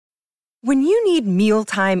When you need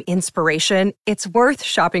mealtime inspiration, it's worth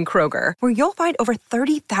shopping Kroger, where you'll find over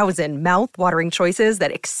 30,000 mouth-watering choices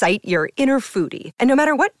that excite your inner foodie. And no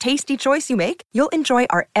matter what tasty choice you make, you'll enjoy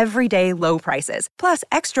our everyday low prices, plus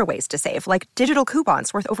extra ways to save, like digital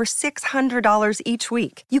coupons worth over $600 each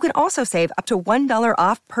week. You can also save up to $1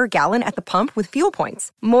 off per gallon at the pump with fuel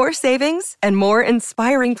points. More savings and more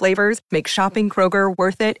inspiring flavors make shopping Kroger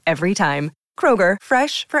worth it every time. Kroger,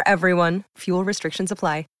 fresh for everyone. Fuel restrictions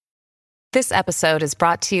apply. This episode is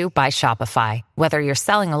brought to you by Shopify. Whether you're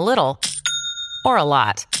selling a little or a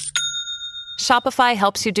lot, Shopify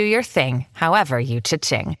helps you do your thing, however you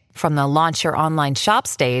cha-ching. From the launch your online shop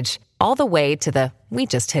stage, all the way to the we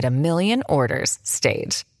just hit 1 million orders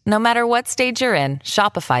stage. No matter what stage you're in,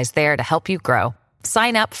 Shopify's there to help you grow.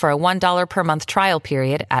 Sign up for a $1 per month trial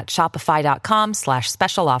period at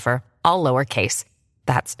shopify.com/special offer, all lowercase.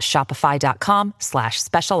 That's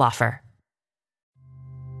shopify.com/special offer.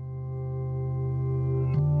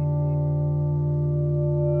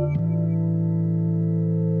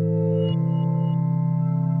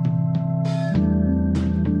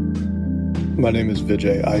 My name is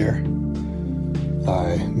Vijay Iyer.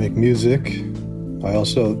 I make music. I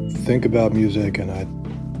also think about music and I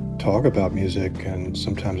talk about music, and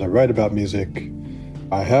sometimes I write about music.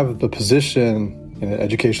 I have the position in an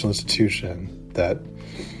educational institution that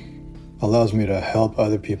allows me to help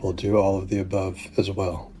other people do all of the above as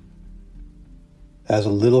well. As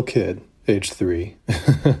a little kid, age 3,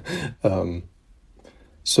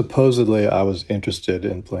 supposedly I was interested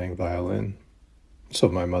in playing violin. So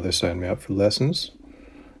my mother signed me up for lessons.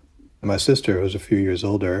 My sister, who's a few years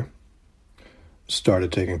older,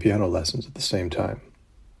 started taking piano lessons at the same time.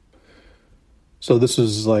 So this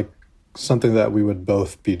is like something that we would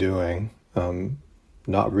both be doing,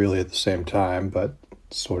 not really at the same time, but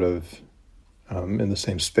sort of in the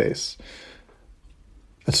same space.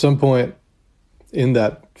 At some point in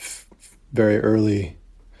that those very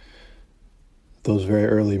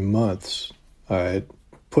early months, I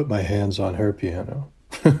put my hands on her piano.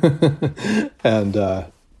 And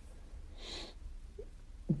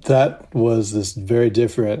that was this very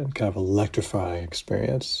different kind of electrifying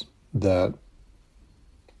experience that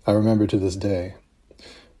I remember to this day.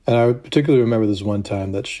 And I particularly remember this one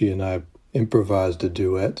time that she and I improvised a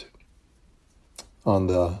duet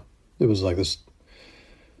it was like this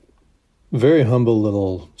very humble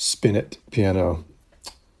little spinet piano.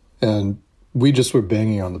 And we just were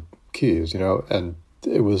banging on the keys, and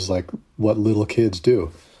it was like what little kids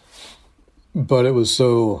do. But it was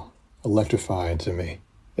so electrifying to me.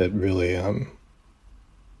 It really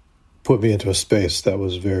put me into a space that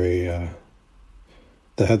was very,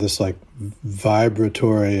 that had this like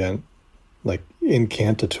vibratory and like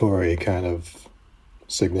incantatory kind of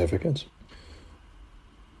significance.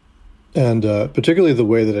 And particularly the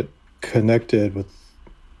way that it connected with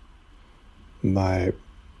my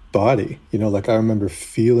body. Like I remember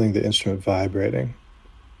feeling the instrument vibrating.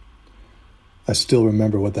 I still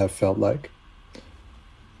remember what that felt like.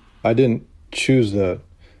 I didn't choose the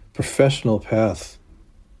professional path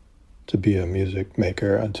to be a music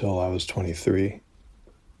maker until I was 23,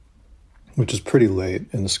 which is pretty late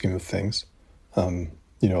in the scheme of things. A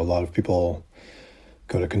lot of people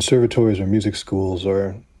go to conservatories or music schools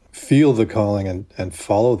or feel the calling and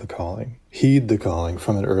follow the calling, heed the calling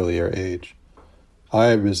from an earlier age.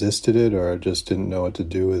 I resisted it or just didn't know what to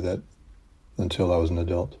do with it until I was an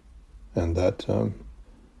adult. And that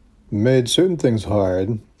made certain things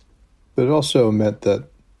hard, but it also meant that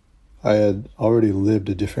I had already lived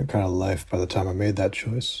a different kind of life by the time I made that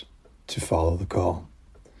choice to follow the call.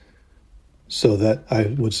 So that, I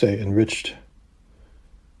would say, enriched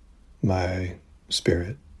my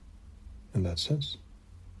spirit in that sense.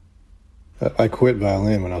 I quit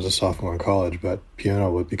violin when I was a sophomore in college, but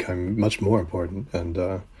piano would become much more important.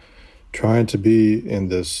 And trying to be in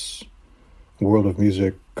this world of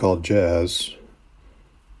music called jazz,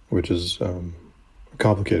 which is a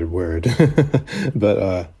complicated word,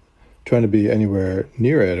 but trying to be anywhere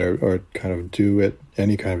near it or kind of do it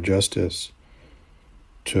any kind of justice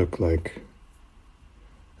took like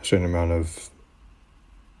a certain amount of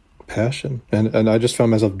passion. And I just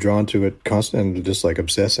found myself drawn to it constantly and just like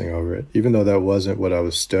obsessing over it. Even though that wasn't what I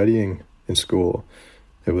was studying in school,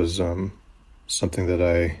 it was something that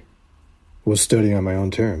I was studying on my own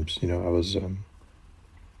terms. I was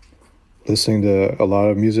listening to a lot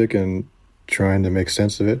of music and trying to make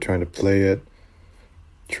sense of it, trying to play it,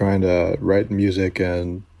 trying to write music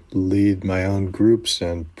and lead my own groups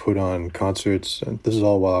and put on concerts. And this is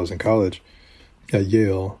all while I was in college at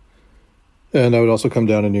Yale. And I would also come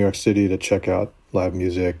down to New York City to check out live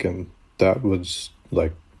music, and that was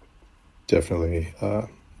like definitely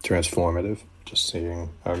transformative. Just seeing,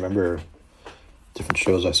 I remember different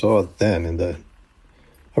shows I saw then in the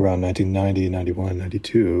around 1990, 91,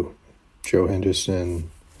 92. Joe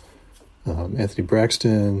Henderson, Anthony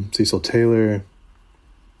Braxton, Cecil Taylor,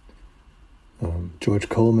 George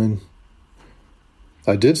Coleman.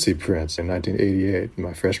 I did see Prince in 1988,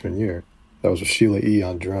 my freshman year. That was with Sheila E.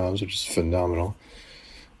 on drums, which is phenomenal.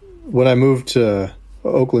 When I moved to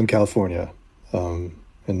Oakland, California, in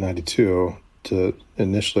 92,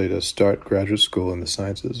 initially to start graduate school in the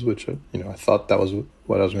sciences, which, I thought that was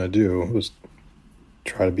what I was going to do, was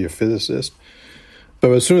try to be a physicist.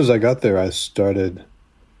 But as soon as I got there, I started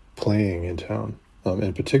playing in town.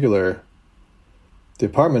 In particular, the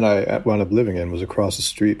apartment I wound up living in was across the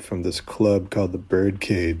street from this club called the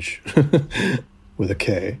Birdcage, with a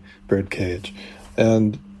K, Birdcage.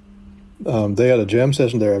 And they had a jam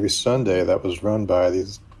session there every Sunday that was run by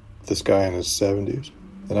this guy in his 70s,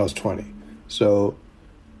 and I was 20. So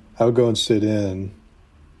I would go and sit in,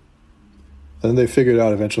 and then they figured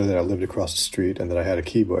out eventually that I lived across the street and that I had a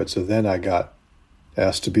keyboard. So then I got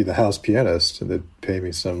asked to be the house pianist, and they'd pay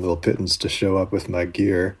me some little pittance to show up with my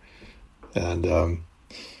gear. And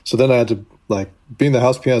so then I had to, being the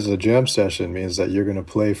house pianist at a jam session means that you're going to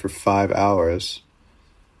play for 5 hours,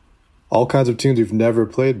 all kinds of tunes you've never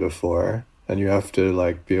played before, and you have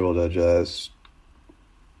to, be able to just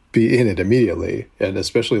be in it immediately. And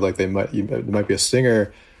especially, there might be a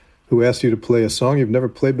singer who asks you to play a song you've never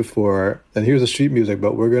played before, and here's the sheet music,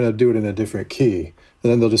 but we're going to do it in a different key.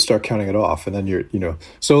 And then they'll just start counting it off, and then you're.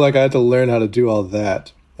 So, I had to learn how to do all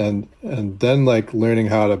that, and then, learning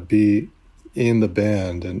how to be in the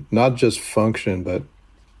band and not just function, but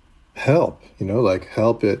help,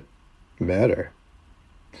 help it matter.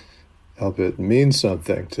 Help it mean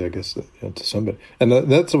something to, to somebody. And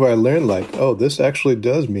that's where I learned, oh, this actually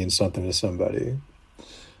does mean something to somebody.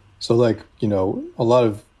 So, a lot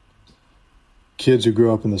of kids who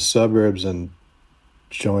grew up in the suburbs and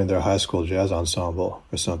join their high school jazz ensemble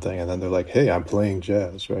or something, and then they're like, hey, I'm playing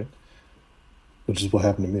jazz, right? Which is what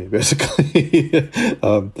happened to me, basically.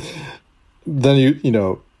 Then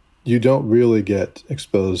you don't really get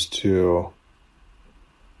exposed to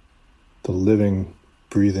the living,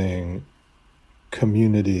 breathing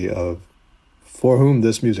community for whom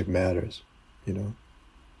this music matters.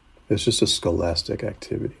 It's just a scholastic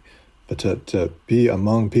activity. But to be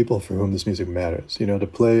among people for whom this music matters, to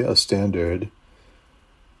play a standard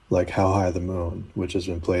like How High the Moon, which has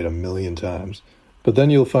been played 1 million times, but then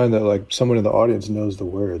you'll find that someone in the audience knows the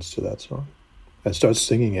words to that song and starts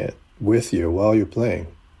singing it with you while you're playing,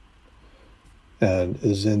 and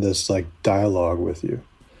is in this dialogue with you.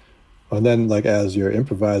 And then as you're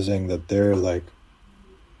improvising, that they're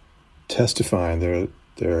testifying,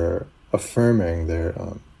 they're affirming, they're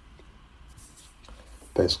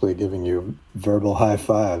basically giving you verbal high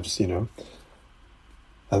fives, and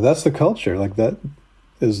that's the culture. That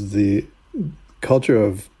is the culture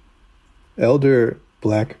of elder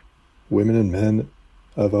Black women and men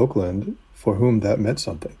of Oakland for whom that meant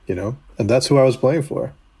something, and that's who I was playing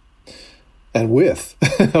for. And with,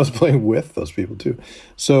 I was playing with those people too.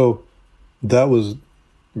 So that was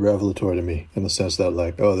revelatory to me, in the sense that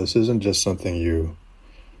this isn't just something you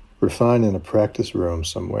refine in a practice room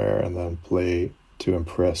somewhere and then play to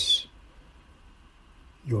impress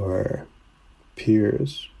your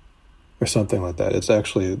peers or something like that. It's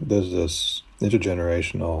actually, there's this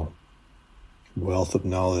intergenerational wealth of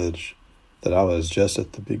knowledge that I was just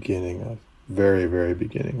at the beginning of, very, very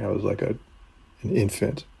beginning. I was an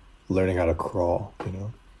infant learning how to crawl,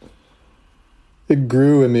 It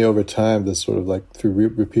grew in me over time, this sort of through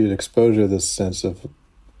repeated exposure, this sense of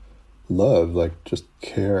love, just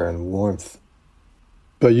care and warmth.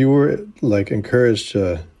 But you were encouraged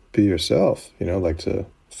to be yourself, to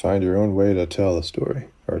find your own way to tell a story,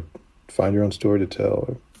 or find your own story to tell,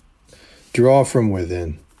 or draw from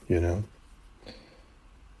within,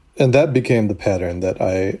 And that became the pattern that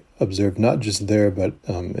I observed, not just there, but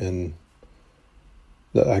that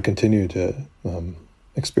I continue to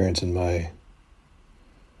experience in my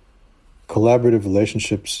collaborative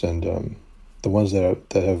relationships, and the ones that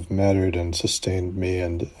have mattered and sustained me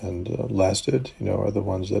and lasted, are the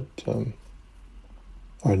ones that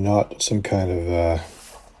are not some kind of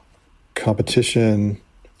competition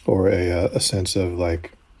or a sense of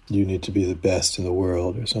you need to be the best in the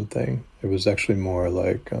world or something. It was actually more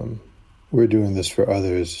we're doing this for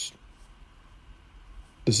others.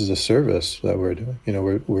 This is a service that we're doing.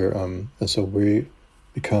 We're and so we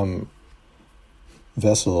become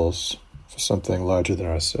vessels for something larger than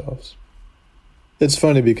ourselves. It's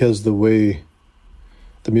funny because the way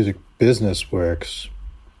the music business works,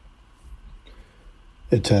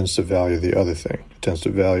 it tends to value the other thing. It tends to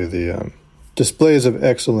value the displays of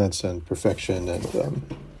excellence and perfection and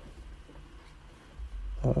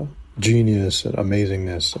genius and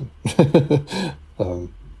amazingness.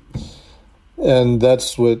 And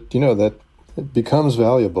that's what, that it becomes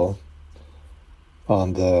valuable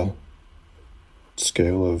on the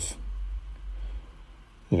scale of,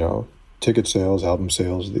 ticket sales, album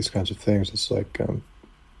sales, these kinds of things. It's like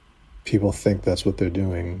people think that's what they're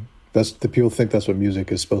doing. People think that's what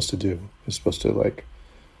music is supposed to do. It's supposed to like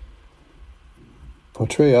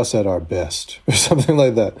portray us at our best or something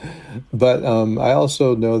like that. But I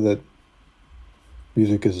also know that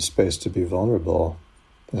music is a space to be vulnerable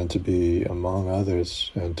and to be among others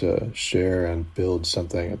and to share and build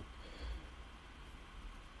something,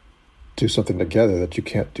 do something together that you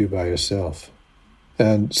can't do by yourself.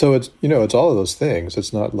 And so it's, it's all of those things.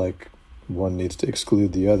 It's not like one needs to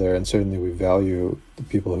exclude the other. And certainly we value the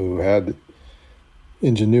people who had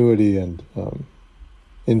ingenuity and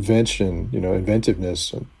invention,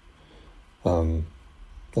 inventiveness, and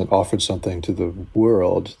offered something to the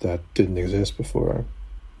world that didn't exist before.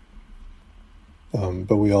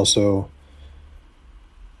 But we also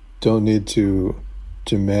don't need to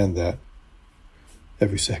demand that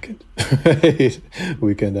every second. Right?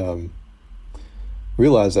 We can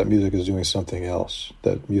realize that music is doing something else,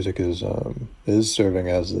 that music is serving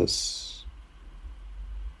as this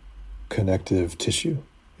connective tissue,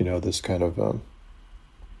 this kind of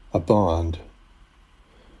a bond,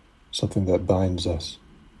 something that binds us,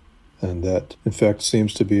 and that, in fact,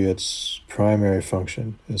 seems to be its primary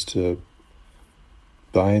function, is to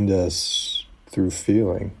bind us through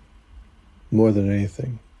feeling more than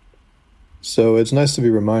anything. So it's nice to be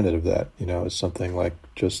reminded of that. It's something like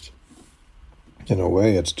just, in a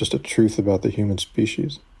way, it's just a truth about the human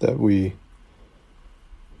species, that we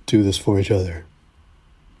do this for each other.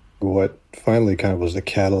 What finally kind of was the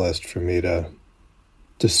catalyst for me to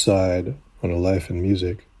decide on a life in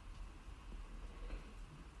music,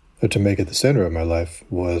 or to make it the center of my life,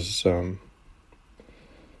 was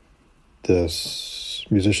this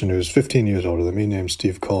musician who's 15 years older than me, named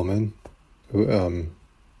Steve Coleman, who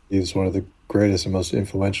he's one of the greatest and most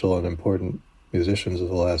influential and important musicians of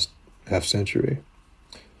the last half century.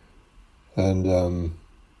 And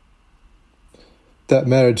that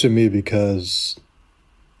mattered to me because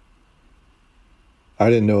I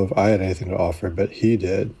didn't know if I had anything to offer, but he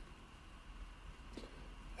did.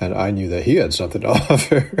 And I knew that he had something to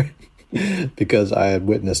offer because I had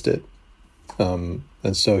witnessed it.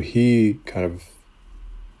 And so he kind of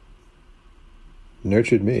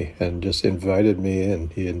nurtured me and just invited me in.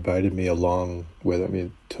 He invited me along with him.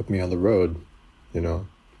 He took me on the road, It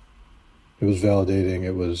was validating.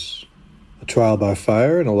 It was a trial by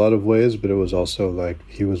fire in a lot of ways, but it was also like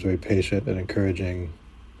he was very patient and encouraging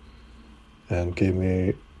and gave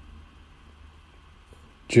me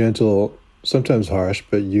gentle, sometimes harsh,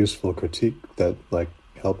 but useful critique that like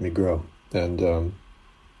helped me grow. And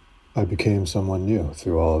I became someone new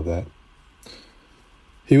through all of that.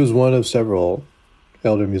 He was one of several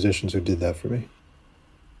elder musicians who did that for me.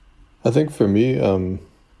 I think for me,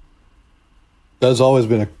 that's always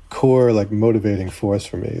been a core, like, motivating force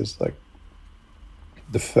for me, is like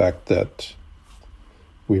the fact that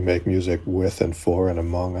we make music with and for and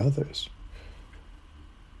among others.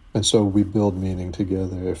 And so we build meaning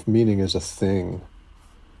together. If meaning is a thing,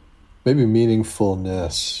 maybe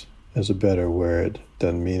meaningfulness is a better word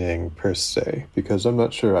than meaning per se, because I'm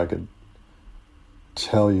not sure I could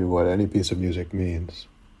tell you what any piece of music means.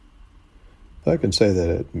 But I can say that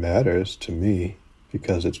it matters to me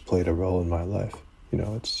because it's played a role in my life.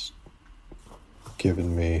 It's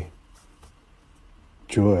given me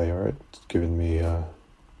joy, or it's given me,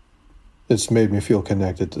 it's made me feel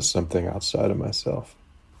connected to something outside of myself.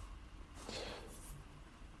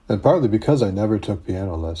 And partly because I never took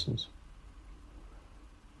piano lessons.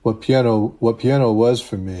 What piano was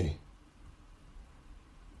for me,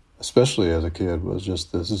 especially as a kid, was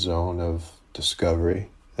just this zone of discovery,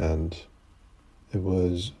 and it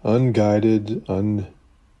was unguided,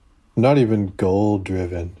 not even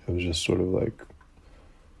goal-driven. It was just sort of like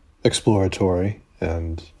exploratory.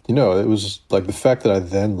 And, it was like the fact that I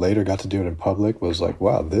then later got to do it in public was like,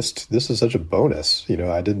 wow, this is such a bonus.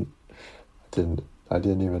 I didn't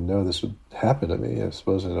even know this would happen to me. This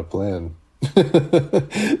wasn't a plan.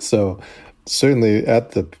 So certainly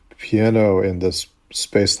at the piano in this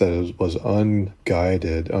space that was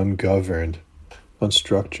unguided, ungoverned,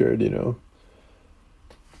 unstructured,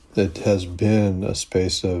 it has been a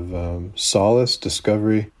space of solace,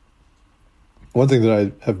 discovery. One thing that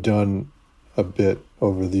I have done a bit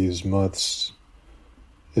over these months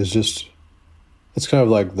is just it's kind of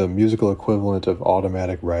like the musical equivalent of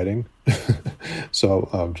automatic writing.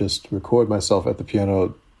 So just record myself at the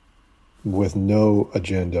piano with no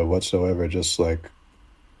agenda whatsoever, just like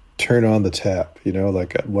turn on the tap,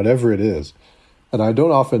 like whatever it is. And I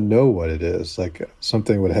don't often know what it is. Like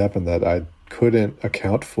something would happen that I couldn't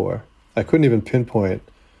account for. I couldn't even pinpoint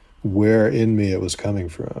where in me it was coming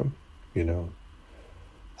from,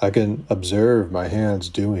 I can observe my hands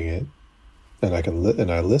doing it,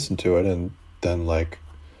 and I listen to it, and then like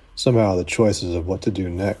somehow the choices of what to do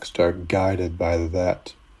next are guided by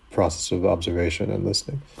that process of observation and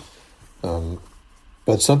listening.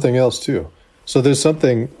 But something else too. So there's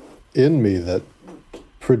something in me that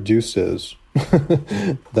produces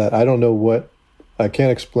that I don't know what, I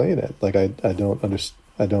can't explain it. Like I don't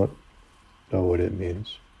know what it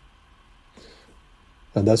means.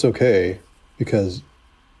 And that's okay, because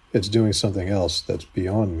it's doing something else that's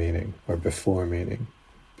beyond meaning, or before meaning,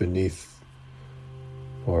 beneath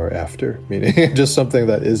or after meaning. Just something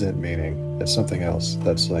that isn't meaning. It's something else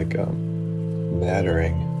that's like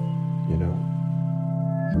mattering,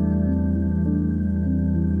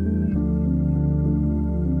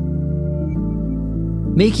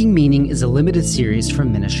 Making Meaning is a limited series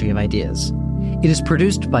from Ministry of Ideas. It is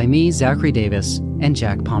produced by me, Zachary Davis, and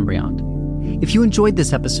Jack Pombriand. If you enjoyed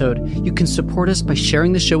this episode, you can support us by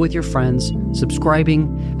sharing the show with your friends, subscribing,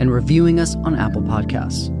 and reviewing us on Apple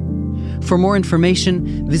Podcasts. For more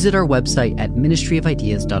information, visit our website at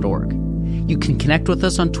ministryofideas.org. You can connect with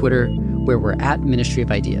us on Twitter, where we're at Ministry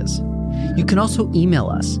of Ideas. You can also email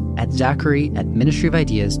us at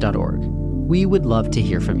zachary@ministryofideas.org. We would love to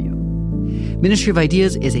hear from you. Ministry of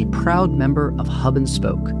Ideas is a proud member of Hub and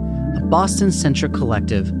Spoke, a Boston-centric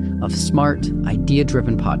collective of smart,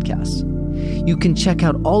 idea-driven podcasts. You can check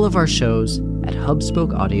out all of our shows at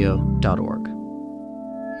hubspokeaudio.org.